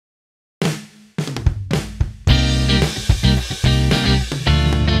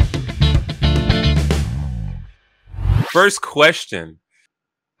first question,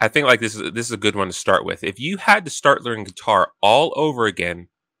 I think like this is a good one to start with. If you had to start learning guitar all over again,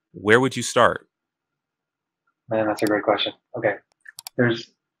 where would you start? Man, that's a great question. Okay,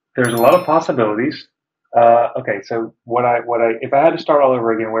 there's there's a lot of possibilities. Okay, so if I had to start all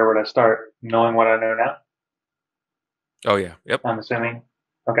over again, where would I start? Knowing what I know now, Oh yeah, yep, I'm assuming.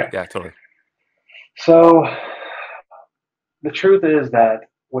 Okay, yeah, totally. so the truth is that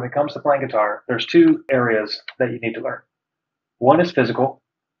when it comes to playing guitar, there's two areas that you need to learn. One is physical,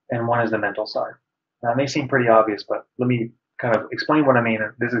 and one is the mental side. Now, it may seem pretty obvious, but let me kind of explain what I mean,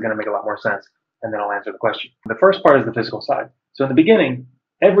 and this is going to make a lot more sense, and then I'll answer the question. The first part is the physical side. So in the beginning,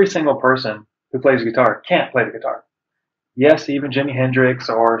 every single person who plays guitar can't play the guitar. Yes, even Jimi Hendrix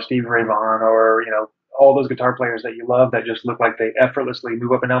or Stevie Ray Vaughan or, all those guitar players that you love that just look like they effortlessly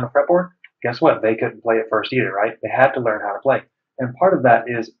move up and down the fretboard, guess what? They couldn't play at first either, right? They had to learn how to play. And part of that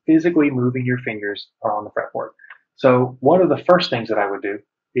is physically moving your fingers on the fretboard. So one of the first things that I would do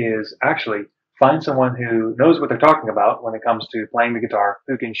is actually find someone who knows what they're talking about when it comes to playing the guitar,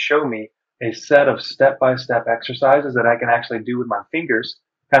 who can show me a set of step-by-step exercises that I can actually do with my fingers,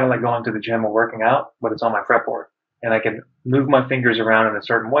 kind of like going to the gym or working out, but it's on my fretboard. And I can move my fingers around in a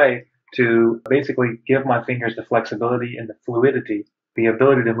certain way to basically give my fingers the flexibility and the fluidity, the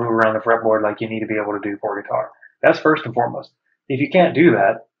ability to move around the fretboard like you need to be able to do for a guitar. That's first and foremost. If you can't do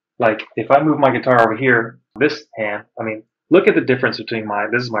that, like if I move my guitar over here, this hand, I mean, look at the difference between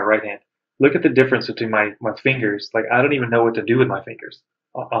this is my right hand. Look at the difference between my fingers. Like I don't even know what to do with my fingers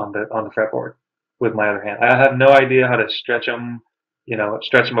on the fretboard with my other hand. I have no idea how to stretch them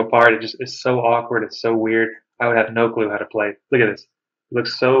apart. It just is so awkward. It's so weird. I would have no clue how to play. Look at this. It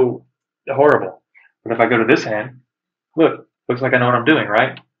looks so horrible. But if I go to this hand, look, looks like I know what I'm doing,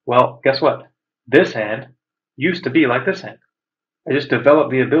 right? Well, guess what? This hand used to be like this hand. I just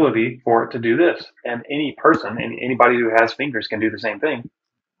developed the ability for it to do this. And any person, anybody who has fingers can do the same thing.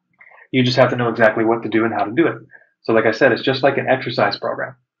 You just have to know exactly what to do and how to do it. So like I said, it's just like an exercise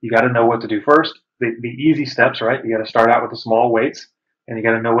program. You got to know what to do first. The easy steps, right? You got to start out with the small weights and you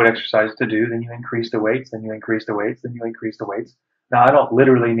got to know what exercise to do. Then you increase the weights, then you increase the weights, then you increase the weights. Now, I don't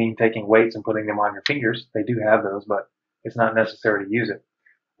literally mean taking weights and putting them on your fingers. They do have those, but it's not necessary to use it.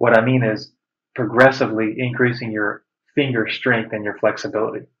 What I mean is progressively increasing your finger strength and your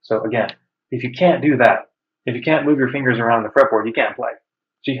flexibility. So again, if you can't do that, if you can't move your fingers around the fretboard, you can't play.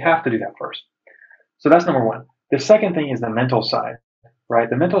 So you have to do that first. So that's number one. The second thing is the mental side, right?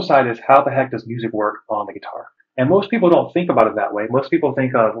 The mental side is how the heck does music work on the guitar? And most people don't think about it that way. Most people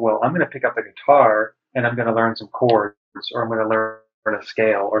think of, well, I'm going to pick up the guitar and I'm going to learn some chords or I'm going to learn a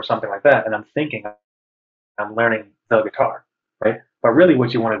scale or something like that. And I'm thinking I'm learning the guitar, right? But really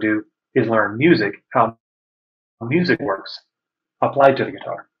what you want to do is learn music, how music works applied to the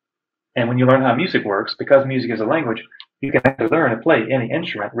guitar. And when you learn how music works, because music is a language, you can actually learn to play any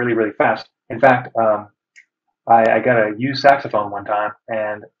instrument really, really fast. In fact, I got a used saxophone one time,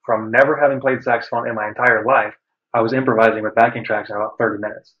 and from never having played saxophone in my entire life, I was improvising with backing tracks in about 30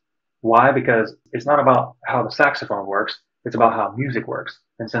 minutes. Why? Because it's not about how the saxophone works, it's about how music works.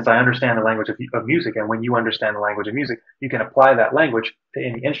 And since I understand the language of music, and when you understand the language of music, you can apply that language to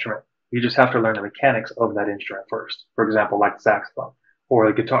any instrument. You just have to learn the mechanics of that instrument first. For example, like the saxophone, or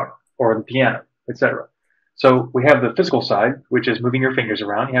the guitar, or the piano, etc. So we have the physical side, which is moving your fingers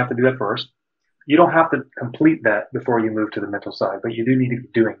around. You have to do that first. You don't have to complete that before you move to the mental side, but you do need to be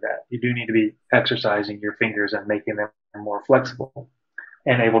doing that. You do need to be exercising your fingers and making them more flexible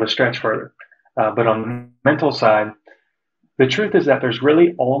and able to stretch further. But on the mental side, the truth is that there's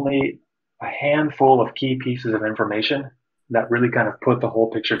really only a handful of key pieces of information that really kind of put the whole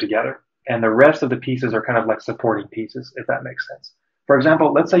picture together. And the rest of the pieces are kind of like supporting pieces, if that makes sense. For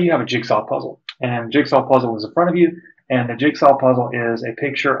example, let's say you have a jigsaw puzzle and jigsaw puzzle is in front of you. And the jigsaw puzzle is a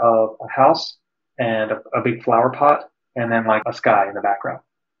picture of a house and a big flower pot and then like a sky in the background.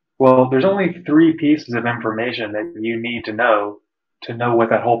 Well, there's only three pieces of information that you need to know what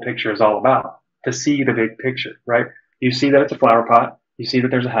that whole picture is all about, to see the big picture, right? You see that it's a flower pot, you see that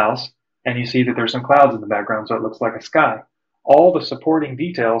there's a house, and you see that there's some clouds in the background, so it looks like a sky. All the supporting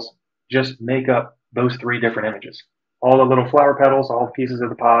details just make up those three different images. All the little flower petals, all the pieces of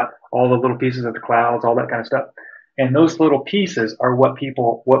the pot, all the little pieces of the clouds, all that kind of stuff. And those little pieces are what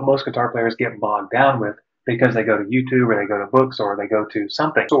most guitar players get bogged down with because they go to YouTube or they go to books or they go to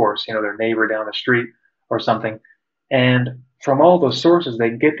something source, their neighbor down the street or something. And from all those sources,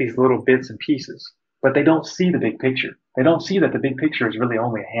 they get these little bits and pieces, but they don't see the big picture. They don't see that the big picture is really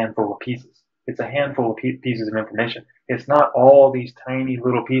only a handful of pieces. It's a handful of pieces of information. It's not all these tiny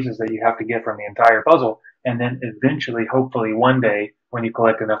little pieces that you have to get from the entire puzzle. And then eventually, hopefully one day, when you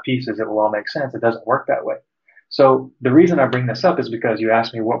collect enough pieces, it will all make sense. It doesn't work that way. So the reason I bring this up is because you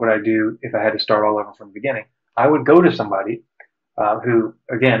asked me what would I do if I had to start all over from the beginning. I would go to somebody who,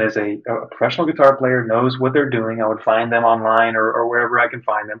 again, is a professional guitar player, knows what they're doing. I would find them online or wherever I can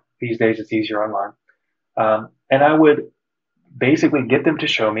find them. These days, it's easier online. And I would basically get them to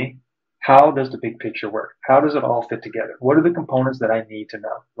show me how does the big picture work? How does it all fit together? What are the components that I need to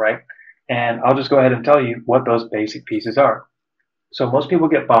know, right? And I'll just go ahead and tell you what those basic pieces are. So most people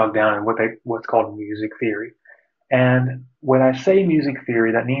get bogged down in what's called music theory. And when I say music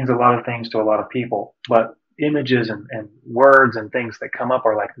theory, that means a lot of things to a lot of people, but images and words and things that come up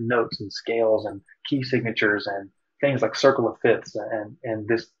are like notes and scales and key signatures and things like circle of fifths and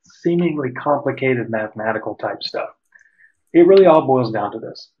this seemingly complicated mathematical type stuff. It really all boils down to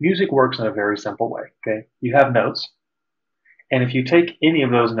this. Music works in a very simple way. Okay. You have notes. And if you take any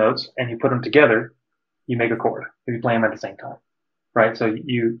of those notes and you put them together, you make a chord if you play them at the same time, right? So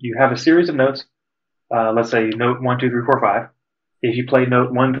you have a series of notes. Let's say note 1, 2, 3, 4, 5. If you play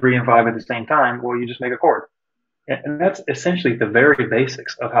note 1, 3, and 5 at the same time, well, you just make a chord. And that's essentially the very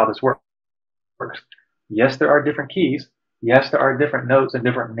basics of how this works. Yes, there are different keys. Yes, there are different notes and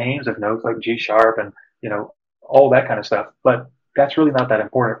different names of notes like G sharp and, all that kind of stuff. But that's really not that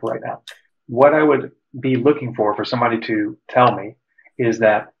important for right now. What I would be looking for somebody to tell me is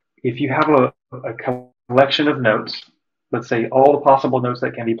that if you have a collection of notes, let's say all the possible notes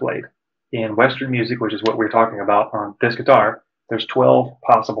that can be played in Western music, which is what we're talking about on this guitar, there's 12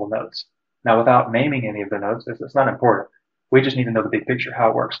 possible notes. Now, without naming any of the notes, it's not important. We just need to know the big picture, how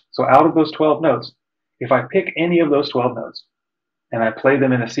it works. So out of those 12 notes, if I pick any of those 12 notes and I play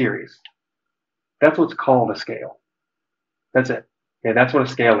them in a series, that's what's called a scale. That's it. Okay, that's what a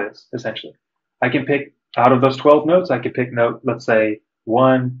scale is, essentially. I can pick out of those 12 notes, I could pick note, let's say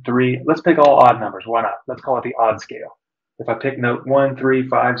 1, 3, let's pick all odd numbers. Why not? Let's call it the odd scale. If I pick note 1, 3,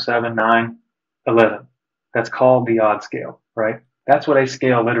 5, 7, 9, 11, that's called the odd scale, right? That's what a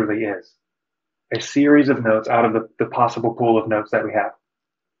scale literally is. A series of notes out of the possible pool of notes that we have.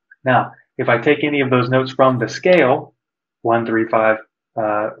 Now, if I take any of those notes from the scale, 1, 3, 5,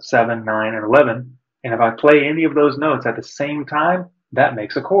 7, 9, and 11, and if I play any of those notes at the same time, that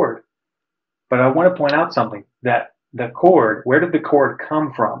makes a chord. But I want to point out something, that the chord, where did the chord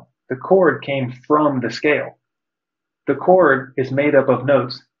come from? The chord came from the scale. The chord is made up of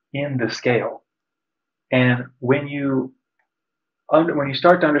notes in the scale. And when you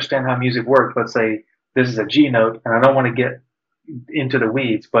start to understand how music works, let's say this is a G note, and I don't want to get into the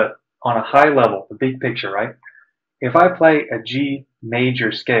weeds, but on a high level, the big picture, right? If I play a G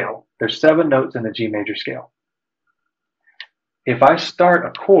major scale, there's 7 notes in the G major scale. If I start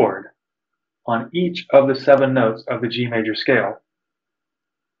a chord on each of the 7 notes of the G major scale,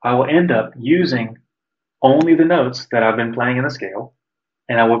 I will end up using only the notes that I've been playing in the scale,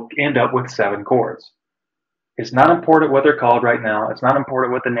 and I will end up with 7 chords. It's not important what they're called right now. It's not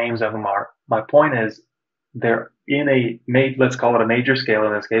important what the names of them are. My point is, they're in let's call it a major scale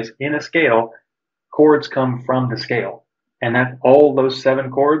in this case. In a scale, chords come from the scale. And that all those 7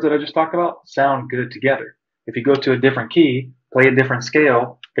 chords that I just talked about sound good together. If you go to a different key, play a different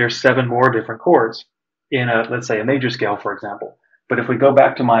scale, there's 7 more different chords in let's say a major scale, for example. But if we go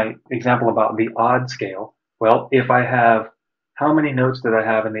back to my example about the odd scale, well, how many notes did I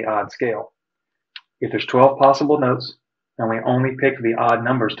have in the odd scale? If there's 12 possible notes and we only pick the odd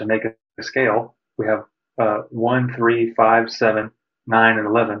numbers to make a scale, we have 1, 3, 5, 7, 9, and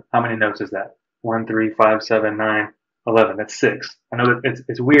 11. How many notes is that? 1, 3, 5, 7, 9, 11. That's 6. I know that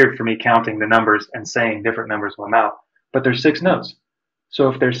it's weird for me counting the numbers and saying different numbers with my mouth, but there's 6 notes. So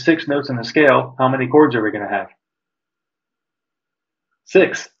if there's 6 notes in the scale, how many chords are we going to have?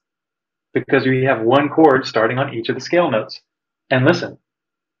 6. Because we have 1 chord starting on each of the scale notes. And listen,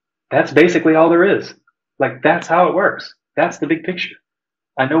 that's basically all there is. Like, that's how it works. That's the big picture.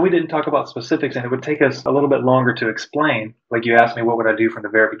 I know we didn't talk about specifics, and it would take us a little bit longer to explain. Like, you asked me what would I do from the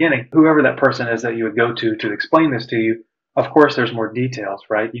very beginning. Whoever that person is that you would go to explain this to you, of course there's more details,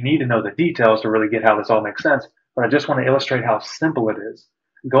 right? You need to know the details to really get how this all makes sense. But I just want to illustrate how simple it is.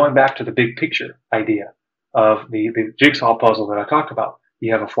 Going back to the big picture idea of the jigsaw puzzle that I talked about.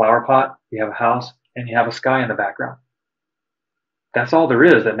 You have a flower pot, you have a house, and you have a sky in the background. That's all there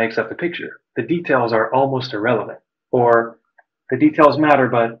is that makes up the picture. The details are almost irrelevant, or the details matter,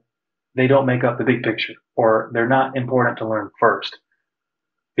 but they don't make up the big picture, or they're not important to learn first.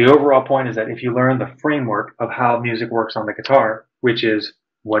 The overall point is that if you learn the framework of how music works on the guitar, which is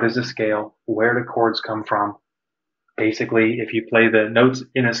what is a scale, where do chords come from, basically if you play the notes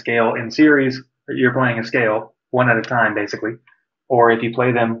in a scale in series, you're playing a scale one at a time, basically, or if you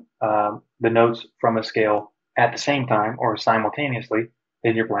play them, the notes from a scale at the same time or simultaneously,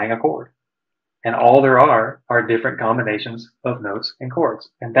 then you're playing a chord. And all there are different combinations of notes and chords.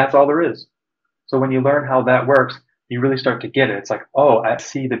 And that's all there is. So when you learn how that works, you really start to get it. It's like, oh, I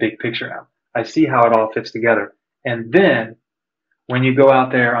see the big picture now. I see how it all fits together. And then when you go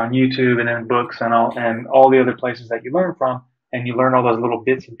out there on YouTube and in books and all the other places that you learn from, and you learn all those little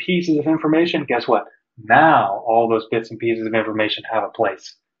bits and pieces of information, guess what? Now all those bits and pieces of information have a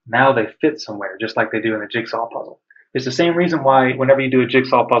place. Now they fit somewhere, just like they do in a jigsaw puzzle. It's the same reason why whenever you do a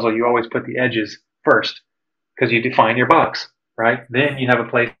jigsaw puzzle, you always put the edges first, because you define your box, right? Then you have a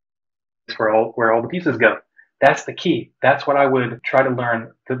place where all the pieces go. That's the key. That's what I would try to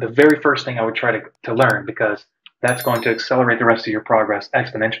learn. The very first thing I would try to learn, because that's going to accelerate the rest of your progress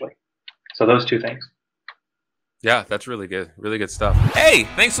exponentially. So those two things. Yeah, that's really good. Really good stuff. Hey,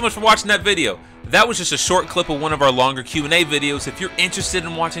 thanks so much for watching that video. That was just a short clip of one of our longer Q&A videos. If you're interested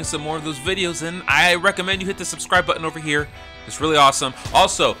in watching some more of those videos, then I recommend you hit the subscribe button over here. It's really awesome.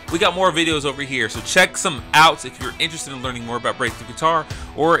 Also, we got more videos over here, so check some out if you're interested in learning more about breakthrough guitar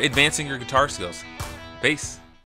or advancing your guitar skills. Peace.